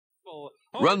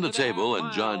Run the Table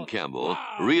and John Campbell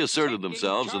reasserted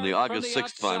themselves in the August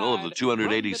 6th final of the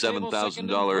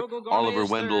 $287,000 Oliver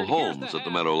Wendell Holmes at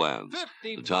the Meadowlands.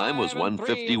 The time was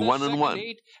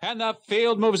 1:51-1. And the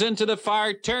field moves into the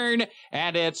far turn,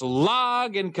 and it's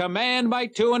Log in command by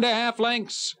 2.5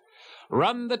 lengths.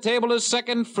 Run the Table is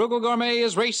second. Frugal Gourmet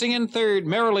is racing in third.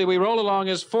 Merrily We Roll Along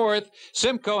is fourth.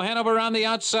 Simcoe Hanover on the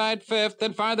outside fifth.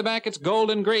 And farther back it's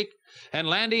Golden Greek. And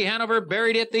Landy Hanover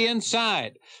buried at the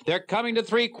inside. They're coming to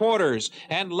 3/4,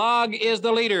 and Log is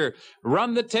the leader.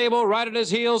 Run the Table right at his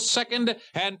heels second,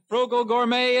 and Frugal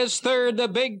Gourmet is third. The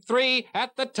big three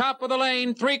at the top of the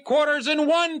lane. 3/4 and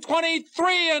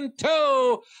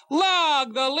 1:23-2.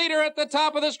 Log, the leader at the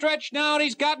top of the stretch now, and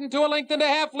he's gotten to a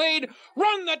 1.5 length lead.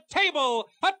 Run the Table.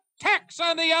 Attacks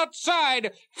on the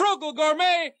outside. Frugal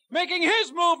Gourmet making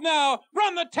his move now.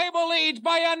 Run the Table leads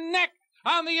by a neck.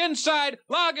 On the inside,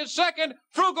 Log is second.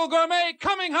 Frugal Gourmet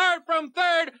coming hard from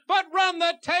third. But Run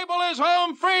the Table is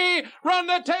home free. Run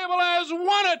the Table has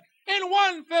won it in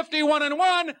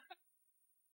 1:51-1.